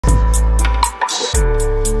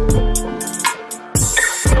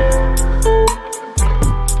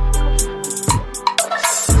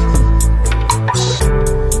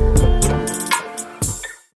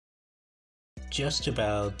Just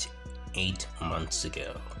about 8 months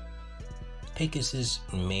ago, Pegasus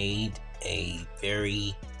made a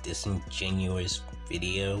very disingenuous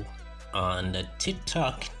video on the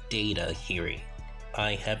TikTok data hearing.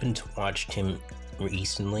 I haven't watched him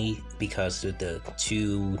recently because of the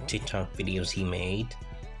 2 TikTok videos he made,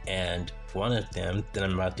 and one of them that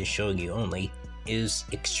I'm about to show you only is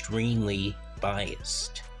extremely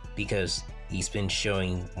biased because he's been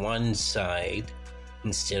showing one side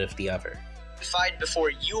instead of the other.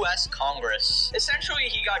 Before U.S. Congress. Essentially,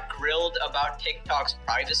 he got grilled about TikTok's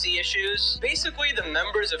privacy issues. Basically, the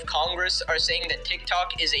members of Congress are saying that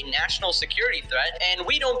TikTok is a national security threat, and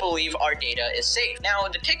we don't believe our data is safe. Now,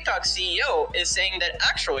 the TikTok CEO is saying that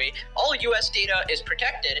actually, all U.S. data is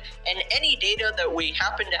protected, and any data that we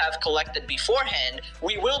happen to have collected beforehand,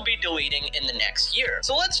 we will be deleting in the next year.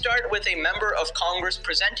 So let's start with a member of Congress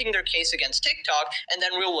presenting their case against TikTok, and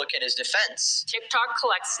then we'll look at his defense. TikTok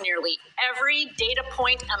collects nearly every data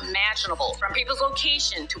point imaginable, from people's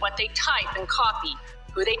location to what they type and copy,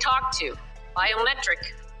 who they talk to,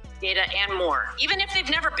 biometric data, and more. Even if they've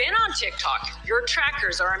never been on TikTok, your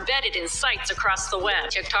trackers are embedded in sites across the web.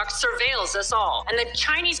 TikTok surveils us all, and the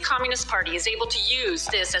Chinese Communist Party is able to use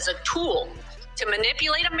this as a tool to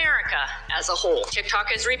manipulate America as a whole. TikTok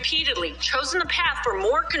has repeatedly chosen the path for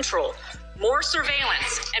more control, more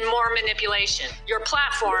surveillance, and more manipulation. Your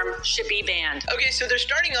platform should be banned. Okay, so they're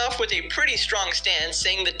starting off with a pretty strong stance,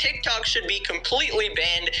 saying that TikTok should be completely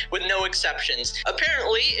banned with no exceptions.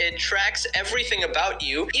 Apparently, it tracks everything about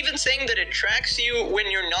you, even saying that it tracks you when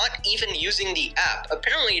you're not even using the app.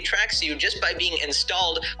 Apparently, it tracks you just by being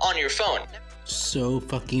installed on your phone. So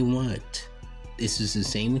fucking what? This is the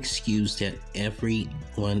same excuse that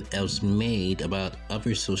everyone else made about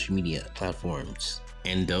other social media platforms.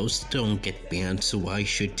 And those don't get banned, so why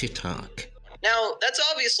should TikTok? Now, that's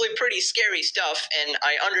obviously pretty scary stuff, and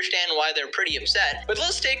I understand why they're pretty upset, but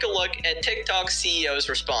let's take a look at TikTok's CEO's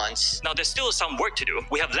response. Now, there's still some work to do.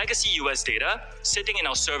 We have legacy US data sitting in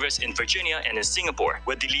our servers in Virginia and in Singapore.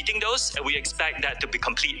 We're deleting those, and we expect that to be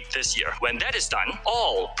complete this year. When that is done,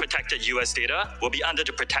 all protected US data will be under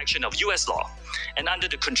the protection of US law and under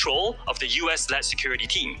the control of the US-led security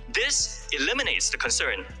team. This eliminates the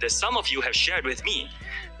concern that some of you have shared with me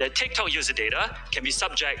that TikTok user data can be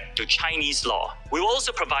subject to Chinese law. We will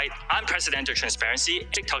also provide unprecedented transparency,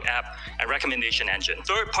 TikTok app, and recommendation engine.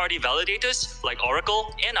 Third-party validators like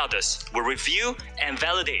Oracle and others will review and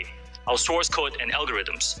validate our source code and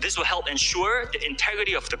algorithms. This will help ensure the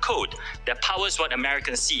integrity of the code that powers what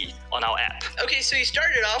Americans see on our app. Okay, so you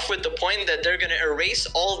started off with the point that they're going to erase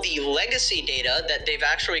all the legacy data that they've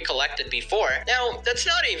actually collected before. Now, that's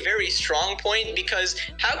not a very strong point because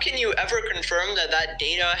how can you ever confirm that that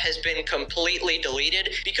data has been completely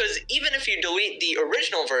deleted? Because even if you delete the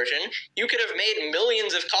original version, you could have made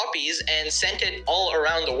millions of copies and sent it all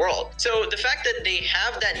around the world. So the fact that they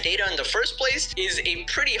have that data in the first place is a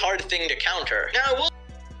pretty hard thing to counter. Now, I will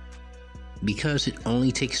Because it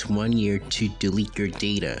only takes 1 year to delete your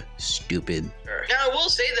data, stupid. Now, I will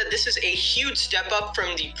say that this is a huge step up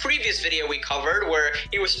from the previous video we covered where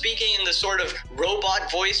he was speaking in the sort of robot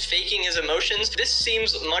voice, faking his emotions. This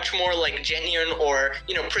seems much more like genuine or,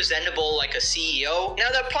 presentable like a CEO. Now,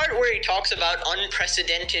 that part where he talks about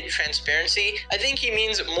unprecedented transparency, I think he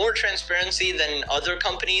means more transparency than other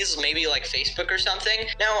companies, maybe like Facebook or something.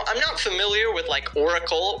 Now, I'm not familiar with like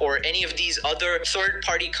Oracle or any of these other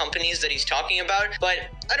third-party companies that he's talking about, but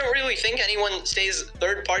I don't really think anyone stays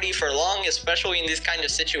third-party for long, especially in these kind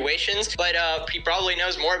of situations, but he probably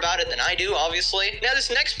knows more about it than I do, obviously. Now, this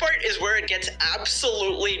next part is where it gets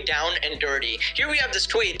absolutely down and dirty. Here we have this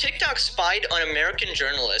tweet: TikTok spied on American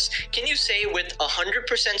journalists. Can you say with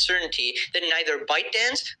 100% certainty that neither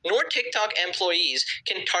ByteDance nor TikTok employees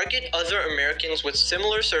can target other Americans with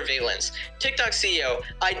similar surveillance? TikTok CEO: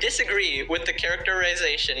 I disagree with the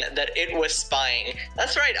characterization that it was spying.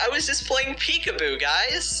 That's right, I was just playing peekaboo,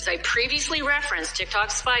 guys. As I previously referenced,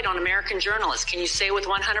 TikTok spied on American journalists. Can you say with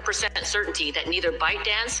 100% certainty that neither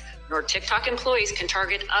ByteDance nor TikTok employees can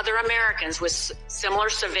target other Americans with similar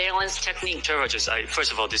surveillance techniques? Chair Rogers, I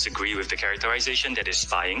first of all disagree with the characterization that is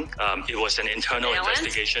spying. It was an internal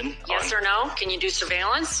investigation. Yes or no? Can you do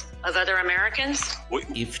surveillance of other Americans?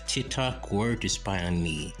 If TikTok were to spy on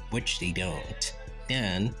me, which they don't,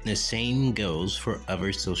 then the same goes for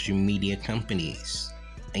other social media companies,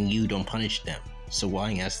 and you don't punish them. So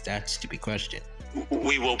why ask that stupid question?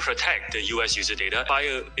 We will protect the U.S. user data,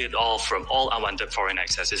 fire it all from all unwanted foreign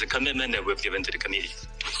access. It's a commitment that we've given to the committee.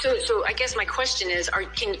 So I guess my question is, I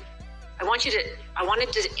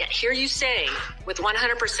wanted to hear you say with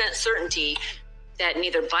 100% certainty that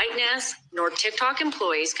neither ByteDance nor TikTok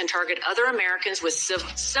employees can target other Americans with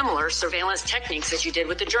similar surveillance techniques as you did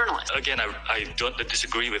with the journalist. Again, I don't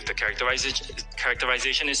disagree with the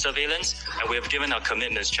characterization in surveillance, and we have given our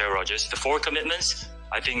commitments, Chair Rogers. The 4 commitments,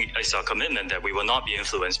 I think it's our commitment that we will not be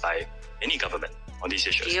influenced by any government on these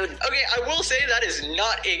issues. Okay, I will say that is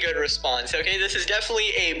not a good response, okay? This is definitely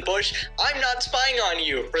a Bush, I'm not spying on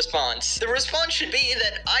you response. The response should be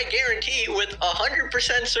that I guarantee with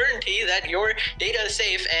 100% certainty that your data is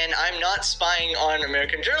safe and I'm not spying on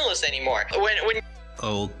American journalists anymore.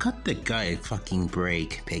 Oh, cut the guy a fucking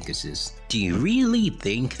break, Pegasus. Do you really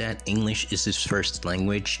think that English is his first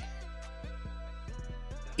language?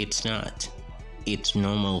 It's not. It's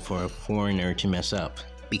normal for a foreigner to mess up,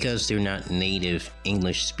 because they're not native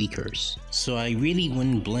English speakers. So I really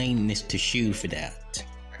wouldn't blame Mr. Shou for that.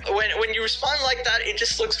 When you respond like that, it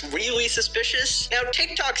just looks really suspicious. Now,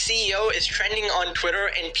 TikTok CEO is trending on Twitter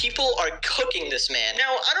and people are cooking this man.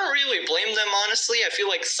 Now, I don't really blame them, honestly. I feel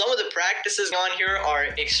like some of the practices on here are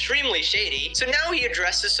extremely shady. So now he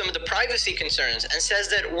addresses some of the privacy concerns and says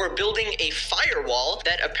that we're building a firewall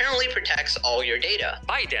that apparently protects all your data.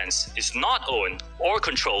 ByteDance is not owned or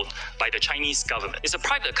controlled by the Chinese government. It's a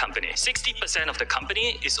private company. 60% of the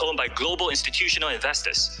company is owned by global institutional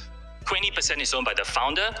investors. 20% is owned by the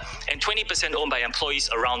founder, and 20% owned by employees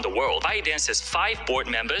around the world. ByteDance has 5 board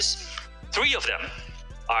members. 3 of them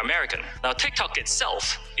are American. Now, TikTok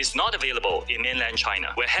itself is not available in mainland China.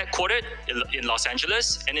 We're headquartered in Los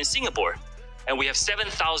Angeles and in Singapore, and we have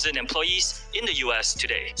 7,000 employees in the US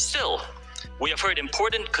today. Still, we have heard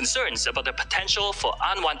important concerns about the potential for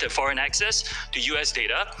unwanted foreign access to US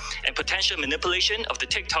data and potential manipulation of the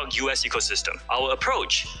TikTok US ecosystem. Our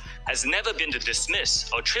approach has never been to dismiss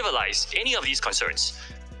or trivialize any of these concerns.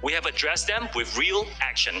 We have addressed them with real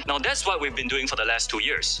action. Now, that's what we've been doing for the last 2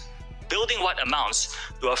 years, building what amounts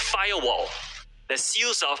to a firewall that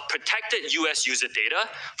seals off protected US user data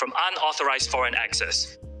from unauthorized foreign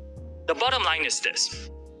access. The bottom line is this: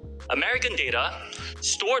 American data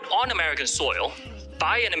stored on American soil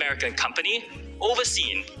by an American company,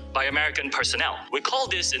 overseen by American personnel. We call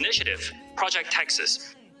this initiative Project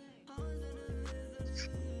Texas.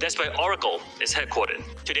 That's where Oracle is headquartered.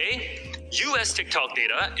 Today, US TikTok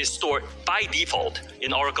data is stored by default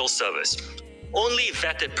in Oracle servers. Only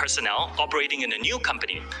vetted personnel operating in a new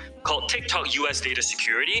company called TikTok US Data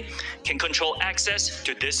Security can control access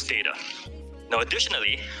to this data. Now,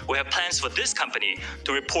 additionally, we have plans for this company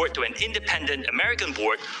to report to an independent American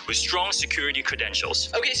board with strong security credentials.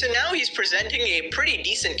 Okay, so now he's presenting a pretty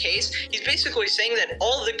decent case. He's basically saying that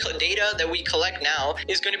all the data that we collect now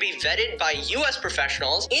is going to be vetted by US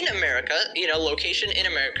professionals in America, location in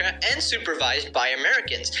America, and supervised by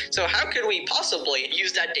Americans. So how could we possibly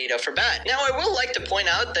use that data for bad? Now, I will like to point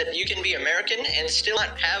out that you can be American and still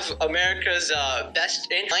not have America's best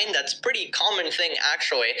in mind. That's a pretty common thing,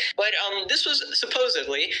 actually. But this was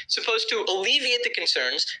supposedly supposed to alleviate the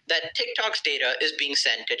concerns that TikTok's data is being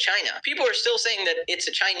sent to China. People are still saying that it's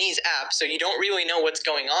a Chinese app, so you don't really know what's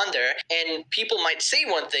going on there, and people might say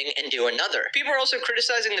one thing and do another. People are also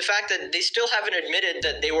criticizing the fact that they still haven't admitted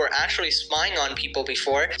that they were actually spying on people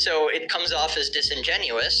before, so it comes off as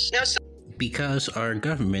disingenuous. Now, because our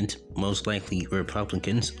government, most likely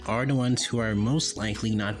Republicans, are the ones who are most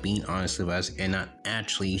likely not being honest with us and not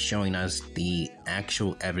actually showing us the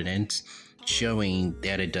actual evidence showing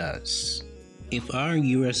that it does. If our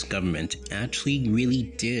US government actually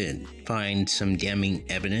really did find some damning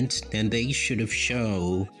evidence, then they should have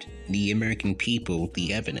showed the American people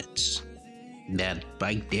the evidence that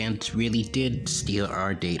ByteDance really did steal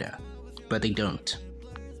our data, but they don't.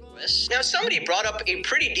 Now, somebody brought up a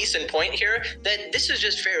pretty decent point here that this is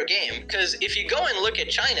just fair game, because if you go and look at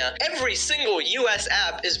China, every single US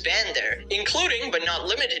app is banned there, including but not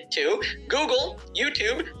limited to Google,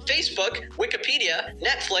 YouTube, Facebook, Wikipedia,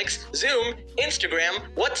 Netflix, Zoom,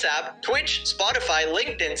 Instagram, WhatsApp, Twitch, Spotify,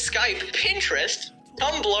 LinkedIn, Skype, Pinterest,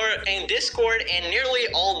 Tumblr, and Discord, and nearly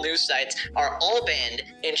all news sites are all banned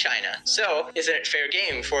in China. So, isn't it fair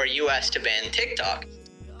game for US to ban TikTok?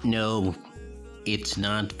 No. It's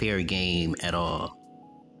not fair game at all.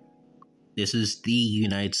 This is the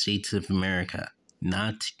United States of America,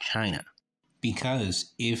 not China.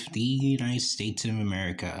 Because if the United States of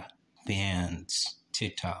America bans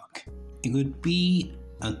TikTok, it would be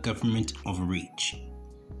a government overreach.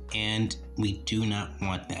 And we do not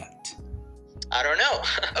want that. I don't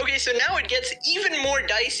know. Okay, so now it gets even more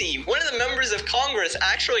dicey. One of the members of Congress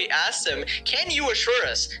actually asked him, can you assure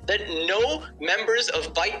us that no members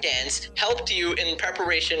of ByteDance helped you in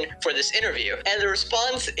preparation for this interview? And the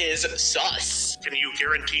response is sus. Can you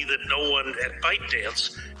guarantee that no one at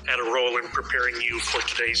ByteDance had a role in preparing you for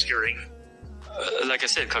today's hearing? Like I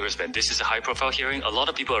said, Congressman, this is a high-profile hearing. A lot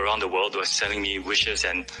of people around the world were sending me wishes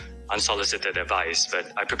and unsolicited advice,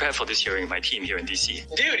 but I prepared for this hearing with my team here in DC.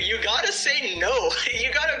 Dude, you gotta say no.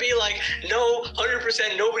 You gotta be like, no,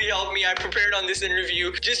 100%, nobody helped me. I prepared on this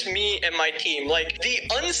interview, just me and my team. Like, the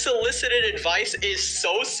unsolicited advice is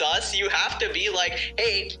so sus. You have to be like,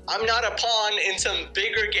 hey, I'm not a pawn in some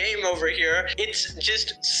bigger game over here. It's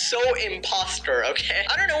just so imposter, okay?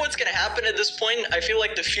 I don't know what's gonna happen at this point. I feel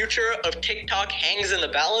like the future of TikTok hangs in the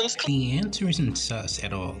balance. The answer isn't sus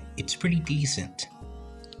at all. It's pretty decent.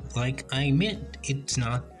 Like, I admit it's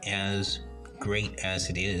not as great as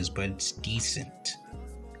it is, but it's decent.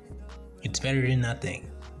 It's better than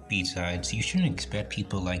nothing. Besides, you shouldn't expect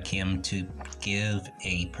people like him to give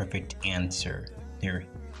a perfect answer. They're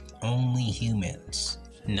only humans.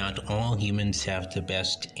 Not all humans have the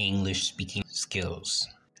best English speaking skills.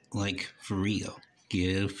 Like, for real,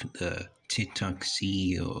 give the TikTok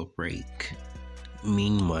CEO a break.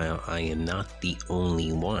 Meanwhile, I am not the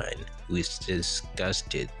only one who is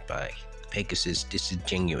disgusted by Pegasus'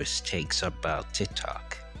 disingenuous takes about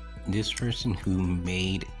TikTok. This person who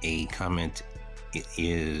made a comment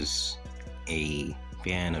is a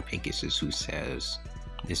fan of Pegasus who says,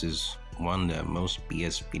 "This is one of the most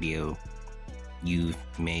BS video you've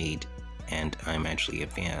made, and I'm actually a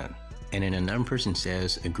fan." And then another person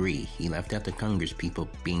says, "Agree, he left out the Congress people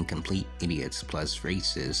being complete idiots plus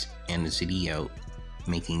racist, and the CEO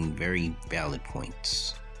making very valid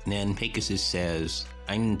points." Then Pegasus says,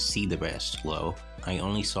 "I didn't see the rest, Lo. I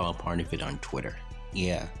only saw a part of it on Twitter."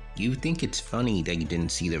 Yeah, you think it's funny that you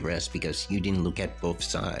didn't see the rest because you didn't look at both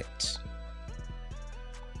sides.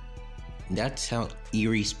 That's how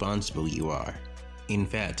irresponsible you are. In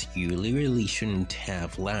fact, you literally shouldn't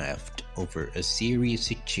have laughed over a serious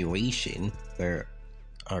situation where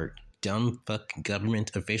our dumb fuck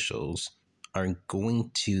government officials are going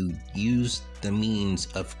to use the means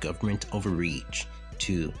of government overreach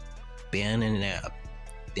to ban an app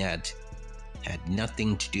that had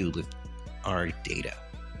nothing to do with our data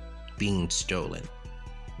being stolen.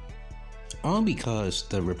 All because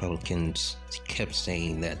the Republicans kept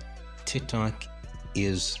saying that TikTok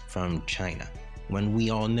is from China, when we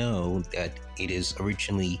all know that it is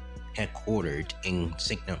originally headquartered in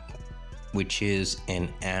Singapore, which is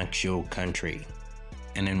an actual country.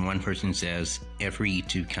 And then one person says, every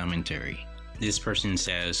YouTube commentary. This person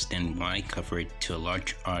says, then why cover it to a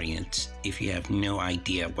large audience if you have no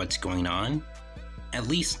idea what's going on? At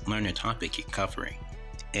least learn the topic you're covering.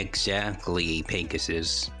 Exactly,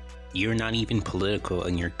 Pegasus. You're not even political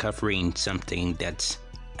and you're covering something that's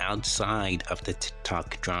outside of the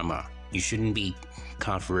TikTok drama. You shouldn't be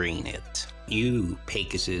covering it. You,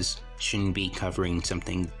 Pegasus, shouldn't be covering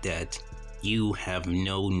something that you have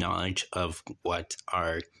no knowledge of what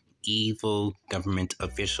our evil government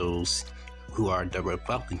officials, who are the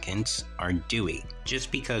Republicans, are doing.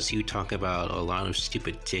 Just because you talk about a lot of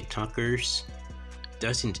stupid TikTokers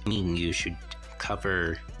doesn't mean you should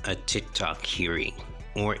cover a TikTok hearing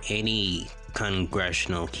or any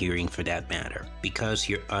congressional hearing for that matter, because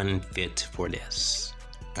you're unfit for this.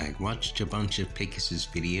 I watched a bunch of Pegasus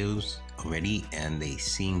videos already and they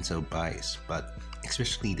seem so biased, but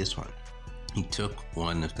especially this one. He took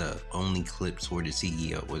one of the only clips where the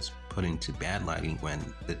CEO was put into bad lighting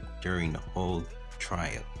during the whole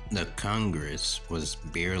trial. The Congress was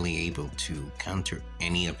barely able to counter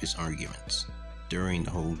any of his arguments. During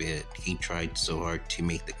the whole bit, he tried so hard to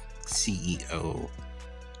make the CEO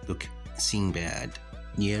seem bad.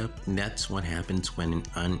 Yep, that's what happens when an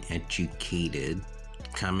uneducated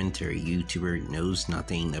commentary YouTuber knows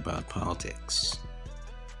nothing about politics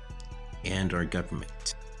and our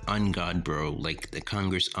government. On God, bro, like the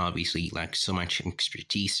Congress obviously lacks so much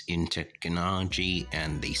expertise in technology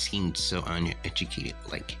and they seemed so uneducated.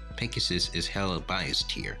 Like, Pegasus is hella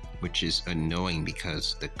biased here, which is annoying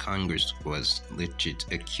because the Congress was legit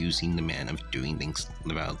accusing the man of doing things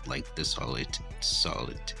without like the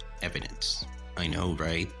solid evidence. I know,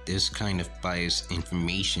 right? This kind of biased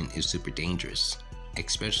information is super dangerous,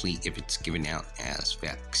 especially if it's given out as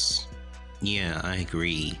facts. Yeah, I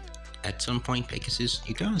agree. At some point, Pegasus,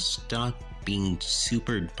 you gotta stop being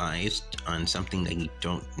super biased on something that you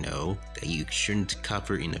don't know, that you shouldn't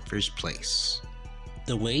cover in the first place.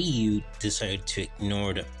 The way you decided to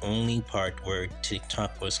ignore the only part where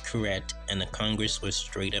TikTok was correct and the Congress was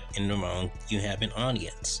straight up in the wrong, you have an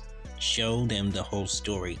audience. Show them the whole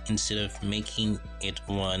story instead of making it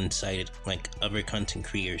one-sided like other content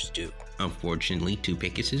creators do. Unfortunately, to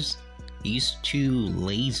Pegasus, he's too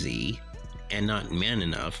lazy and not man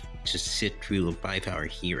enough to sit through a 5-hour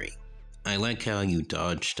hearing. I like how you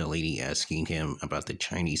dodged the lady asking him about the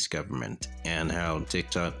Chinese government and how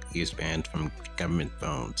TikTok is banned from government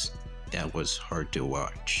phones. That was hard to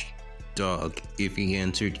watch. Dog, if he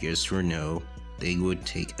answered yes or no, they would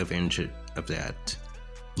take advantage of that.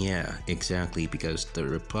 Yeah, exactly, because the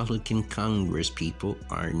Republican Congress people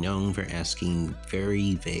are known for asking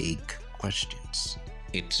very vague questions.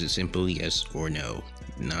 It's a simple yes or no,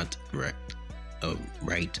 not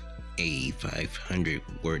write a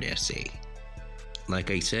 500-word essay. Like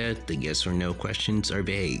I said, the yes or no questions are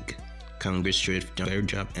vague. Congress should have done a better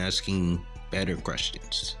job asking better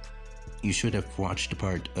questions. You should have watched the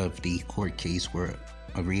part of the court case where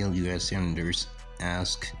a real US senator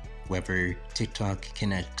asked whether TikTok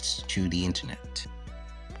connects to the internet.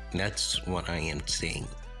 That's what I am saying.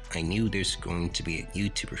 I knew there's going to be a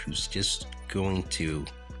YouTuber who's just going to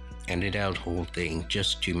edit out the whole thing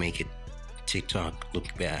just to make it TikTok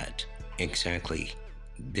look bad. Exactly.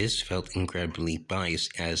 This felt incredibly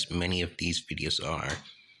biased, as many of these videos are.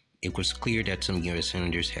 It was clear that some US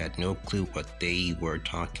senators had no clue what they were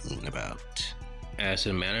talking about. As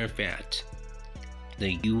a matter of fact,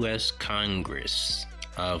 the US Congress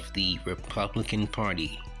of the Republican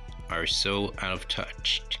Party are so out of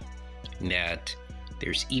touch that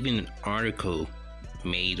there's even an article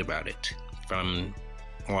made about it from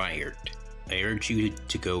Wired. I urge you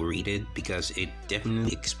to go read it because it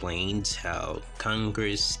definitely explains how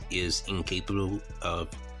Congress is incapable of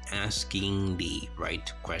asking the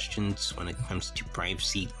right questions when it comes to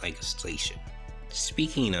privacy legislation.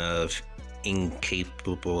 Speaking of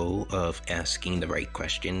incapable of asking the right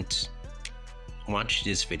questions, watch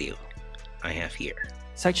this video I have here.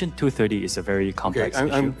 Section 230 is a very complex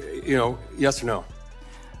issue. Yes or no?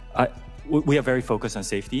 We are very focused on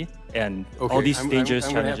safety, and all these dangerous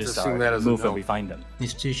challenges are removed when we find them.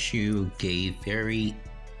 Mr. Shou gave very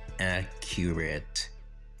accurate,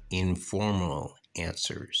 informal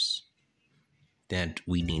answers that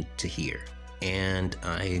we need to hear. And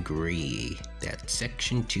I agree that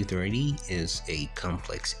Section 230 is a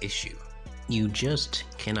complex issue. You just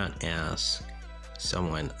cannot ask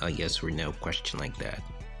someone a yes or no question like that.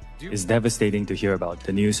 It's devastating to hear about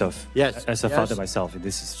the news of, yes, as a father myself,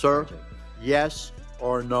 this is... Sir, yes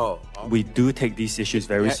or no? We do take these issues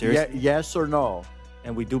very seriously. Yes or no?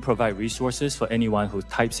 And we do provide resources for anyone who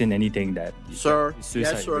types in anything that... Sir,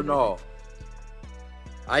 yes or no?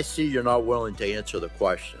 I see you're not willing to answer the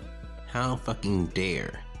question. How fucking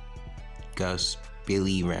dare Gus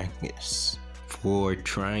Billy Ragnes for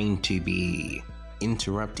trying to be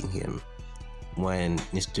interrupting him when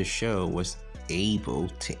Mr. Shou was able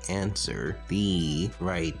to answer the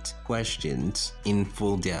right questions in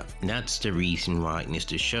full depth. That's the reason why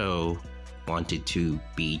Mr. Shou wanted to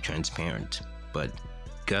be transparent, but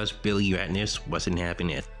Gus Billy Ratness wasn't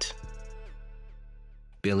having it.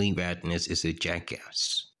 Billy Ratness is a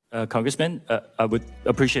jackass. Congressman, I would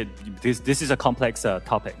appreciate this. This is a complex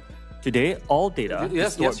topic. Today, all data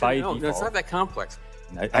is stored by default. No, it's not that complex.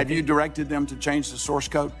 Have you directed them to change the source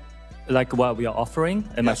code? Like what we are offering,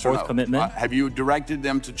 and my fourth commitment. Have you directed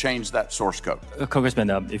them to change that source code? Congressman,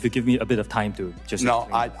 if you give me a bit of time to just... No,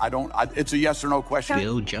 I don't. It's a yes or no question.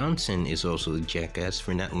 Bill Johnson is also a jackass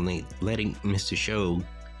for not only letting Mr. Shou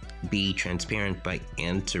be transparent by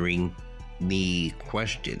answering the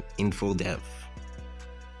question in full depth.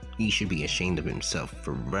 He should be ashamed of himself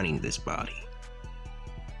for running this body.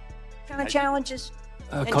 What kind of challenges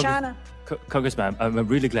in China? Congressman, I'm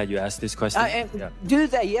really glad you asked this question. Do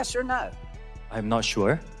they, yes or no? I'm not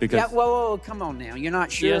sure, because... Yeah, whoa, come on now, you're not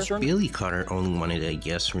sure? Yes or no? Billy Carter only wanted a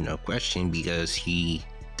yes or no question because he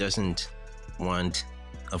doesn't want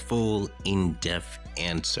a full, in-depth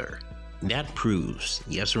answer. That proves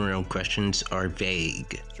yes or no questions are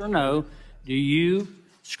vague. Yes or no, do you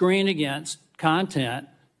screen against content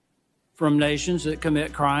from nations that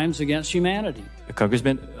commit crimes against humanity?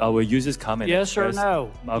 Congressman, our users come and yes or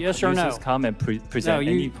no. Yes or no. Users come and present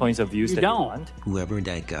any points of views that they want. Whoever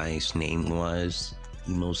that guy's name was,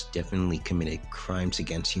 he most definitely committed crimes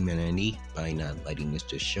against humanity by not letting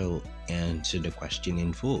Mr. Shou answer the question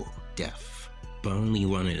in full depth, but only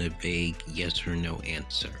wanted a vague yes or no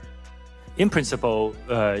answer. In principle,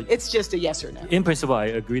 it's just a yes or no. In principle, I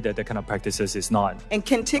agree that that kind of practices is not. And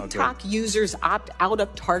can TikTok users opt out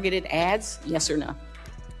of targeted ads? Yes or no?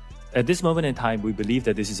 At this moment in time, we believe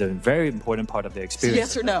that this is a very important part of the experience.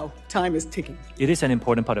 Yes or no? Time is ticking. It is an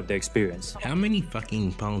important part of the experience. How many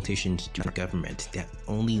fucking politicians do the government that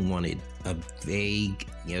only wanted a vague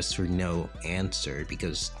yes or no answer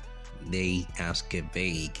because they ask a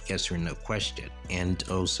vague yes or no question? And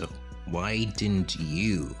also, why didn't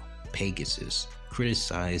you, Pegasus,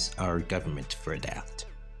 criticize our government for that?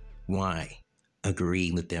 Why?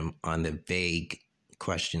 agree with them on the vague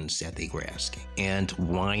questions that they were asking. And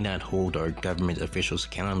why not hold our government officials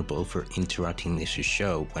accountable for interrupting Mr.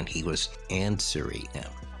 Shou when he was answering them?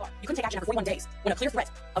 You couldn't take action after 41 days when a clear threat,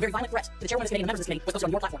 a very violent threat, to the chairwoman of this committee and members of this committee was posted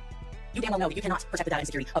on your platform. You damn well know that you cannot protect the data and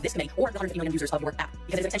security of this committee or the 150 million users of your app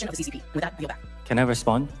because it is an extension of the CCP. And with that, I yield back. Can I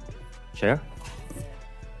respond, Chair?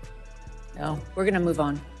 No, we're going to move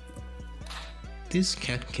on. This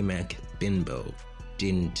Katkamak bimbo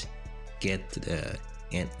didn't get the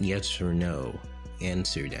yes or no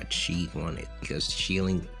answer that she wanted because she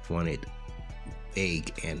only wanted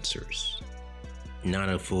vague answers, not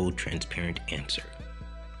a full transparent answer.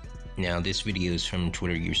 Now this video is from a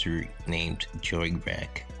Twitter user named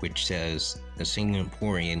JoyRack, which says a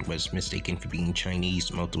Singaporean was mistaken for being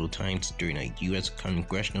Chinese multiple times during a US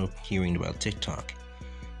Congressional hearing about TikTok.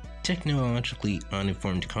 Technologically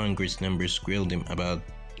uninformed Congress members grilled him about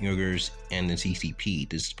Uyghurs and the CCP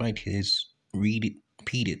despite his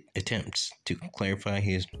repeated attempts to clarify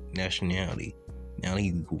his nationality. Now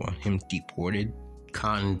you want him deported?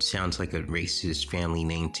 Khan sounds like a racist family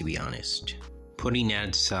name, to be honest. Putting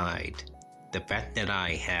that aside, the fact that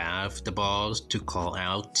I have the balls to call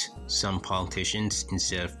out some politicians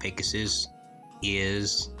instead of Pegasus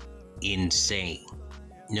is insane.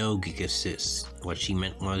 No, Pegasus. What she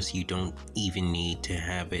meant was you don't even need to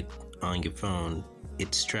have it on your phone.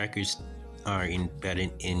 Its trackers are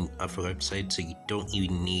embedded in a website, so you don't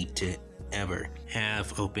even need to ever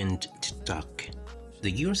have opened TikTok. The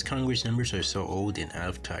US Congress members are so old and out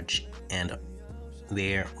of touch, and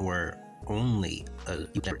there were only a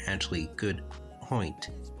actually good point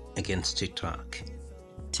against TikTok.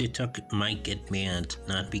 TikTok might get banned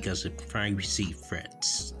not because of privacy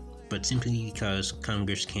threats, but simply because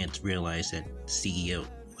Congress can't realize that CEO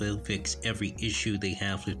will fix every issue they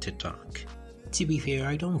have with TikTok. To be fair,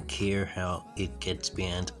 I don't care how it gets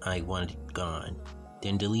banned. I want it gone.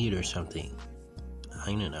 Then delete it or something.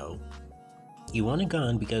 I don't know. You want it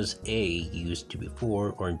gone because A, you used it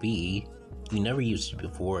before, or B, you never used it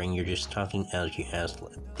before and you're just talking out of your ass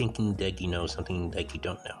thinking that you know something that you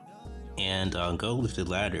don't know. And I'll go with the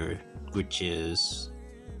latter, which is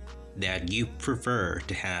that you prefer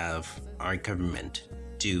to have our government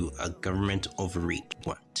do a government overreach.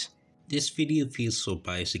 What? This video feels so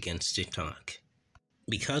biased against TikTok.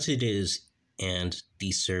 Because it is, and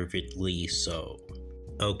deservedly so.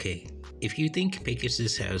 Okay, if you think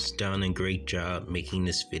Pegasus has done a great job making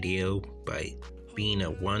this video by being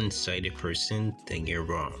a one-sided person, then you're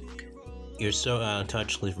wrong. You're so out of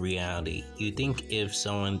touch with reality. You think if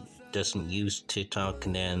someone doesn't use TikTok,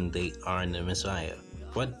 then they are the Messiah.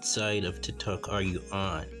 What side of TikTok are you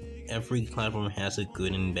on? Every platform has a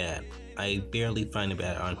good and bad. I barely find a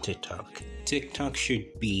bad on TikTok. TikTok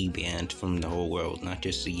should be banned from the whole world, not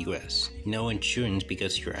just the US. No insurance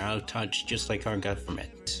because you're out of touch just like our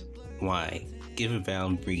government. Why? Give a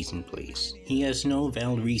valid reason, please. He has no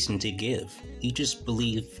valid reason to give. He just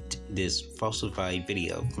believed this falsified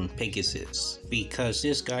video from Pegasus because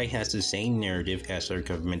this guy has the same narrative as our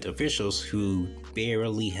government officials who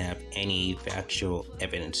barely have any factual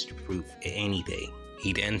evidence to prove anything.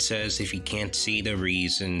 He then says if you can't see the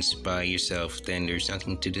reasons by yourself, then there's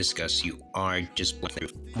nothing to discuss. You are just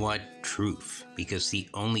truth. What truth? Because the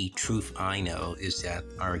only truth I know is that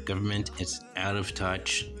our government is out of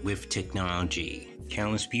touch with technology.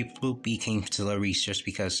 Countless people became celebrities just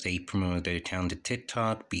because they promoted their talented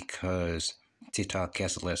TikTok because TikTok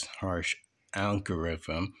has a less harsh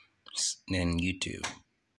algorithm than YouTube.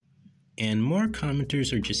 And more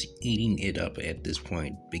commenters are just eating it up at this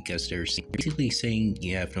point because they're basically saying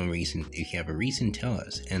you have no reason. If you have a reason, tell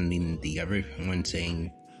us. And then the other one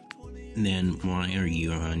saying, then why are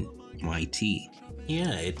you on YT?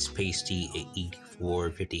 Yeah, it's pasty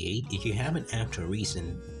 8458. If you have an actual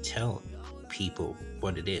reason, tell people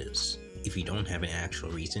what it is. If you don't have an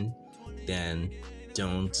actual reason, then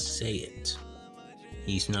don't say it.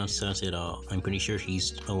 He's not sus at all. I'm pretty sure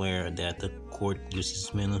he's aware that the court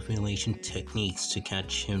uses manipulation techniques to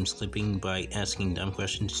catch him slipping by asking dumb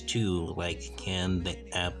questions too, like can the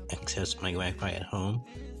app access my Wi-Fi at home?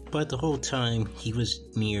 But the whole time, he was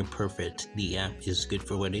near perfect. The app is good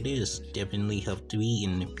for what it is. Definitely helped me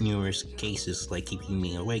in numerous cases like keeping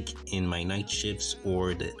me awake in my night shifts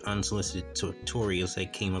or the unsolicited tutorials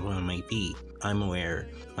that came up on my feed. I'm aware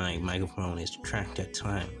my microphone is tracked at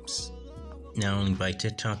times. Not only by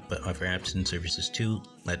TikTok, but other apps and services too.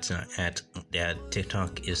 Let's not add that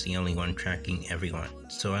TikTok is the only one tracking everyone.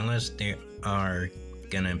 So unless they are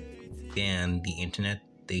gonna ban the internet,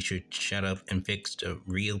 they should shut up and fix the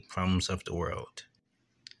real problems of the world.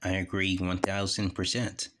 I agree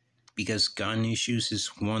 1000%, because gun issues is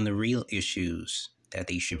one of the real issues that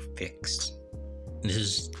they should fix. This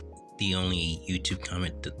is the only YouTube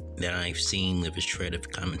comment that I've seen with a shred of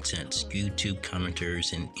common sense. YouTube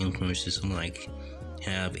commenters and influencers alike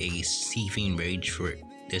have a seething rage for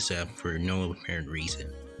this app for no apparent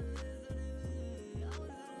reason.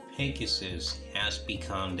 Pegasus has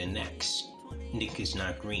become the next Nick is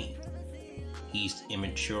not green. He's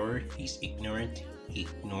immature, he's ignorant, he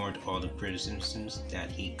ignored all the criticisms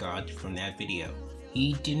that he got from that video.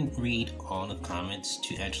 He didn't read all the comments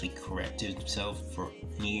to actually correct himself for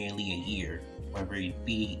nearly a year, whether it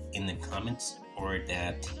be in the comments or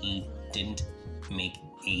that he didn't make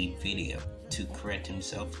a video to correct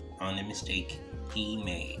himself on a mistake he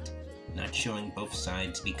made, not showing both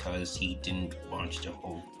sides because he didn't watch the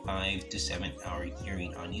whole 5 to 7 hour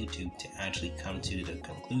hearing on YouTube to actually come to the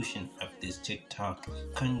conclusion of this TikTok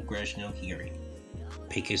congressional hearing.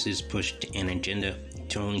 Pegasus pushed an agenda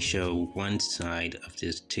to only show one side of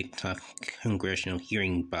this TikTok congressional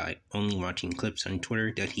hearing by only watching clips on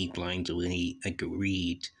Twitter that he blindly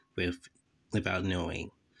agreed with without knowing.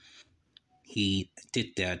 He did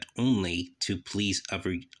that only to please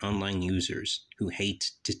other online users who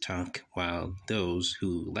hate TikTok, while those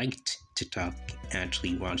who liked TikTok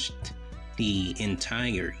actually watched the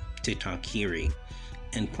entire TikTok hearing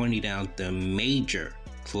and pointed out the major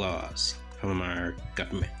flaws from our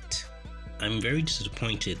government. I'm very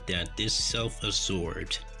disappointed that this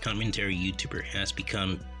self-absorbed commentary YouTuber has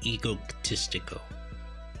become egotistical,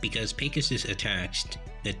 because Pegasus attacked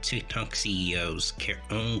the TikTok CEO's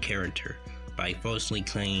own character by falsely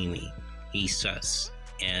claiming he's sus,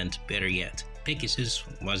 and better yet, Pegasus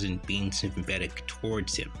wasn't being sympathetic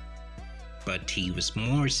towards him, but he was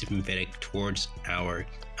more sympathetic towards our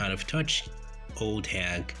out-of-touch old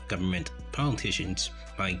hag government politicians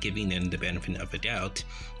by giving them the benefit of the doubt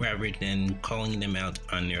rather than calling them out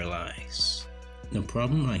on their lies. The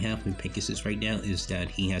problem I have with Pegasus right now is that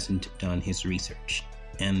he hasn't done his research.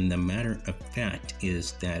 And the matter of fact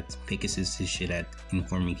is that Pegasus is shit at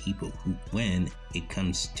informing people when it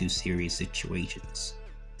comes to serious situations,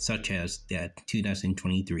 such as that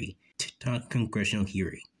 2023 TikTok congressional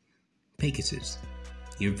hearing. Pegasus,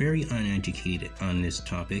 you're very uneducated on this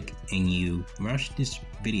topic, and you rushed this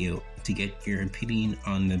video to get your opinion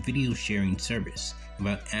on the video sharing service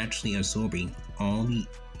without actually absorbing all the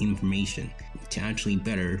information to actually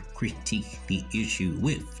better critique the issue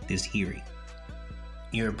with this hearing.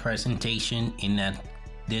 Your presentation in that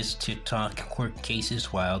this TikTok court case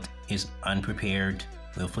is wild is unprepared,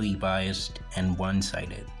 willfully biased, and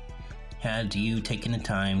one-sided. Had you taken the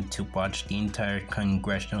time to watch the entire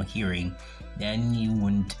congressional hearing, then you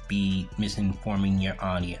wouldn't be misinforming your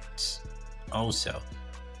audience. Also,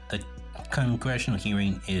 the congressional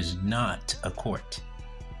hearing is not a court.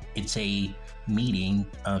 It's a meeting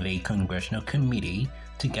of a congressional committee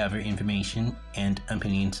to gather information and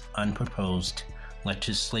opinions on proposed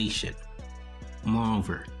legislation.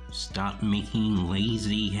 Moreover, stop making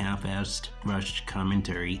lazy, half-assed, rushed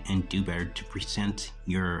commentary and do better to present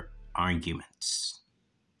your arguments.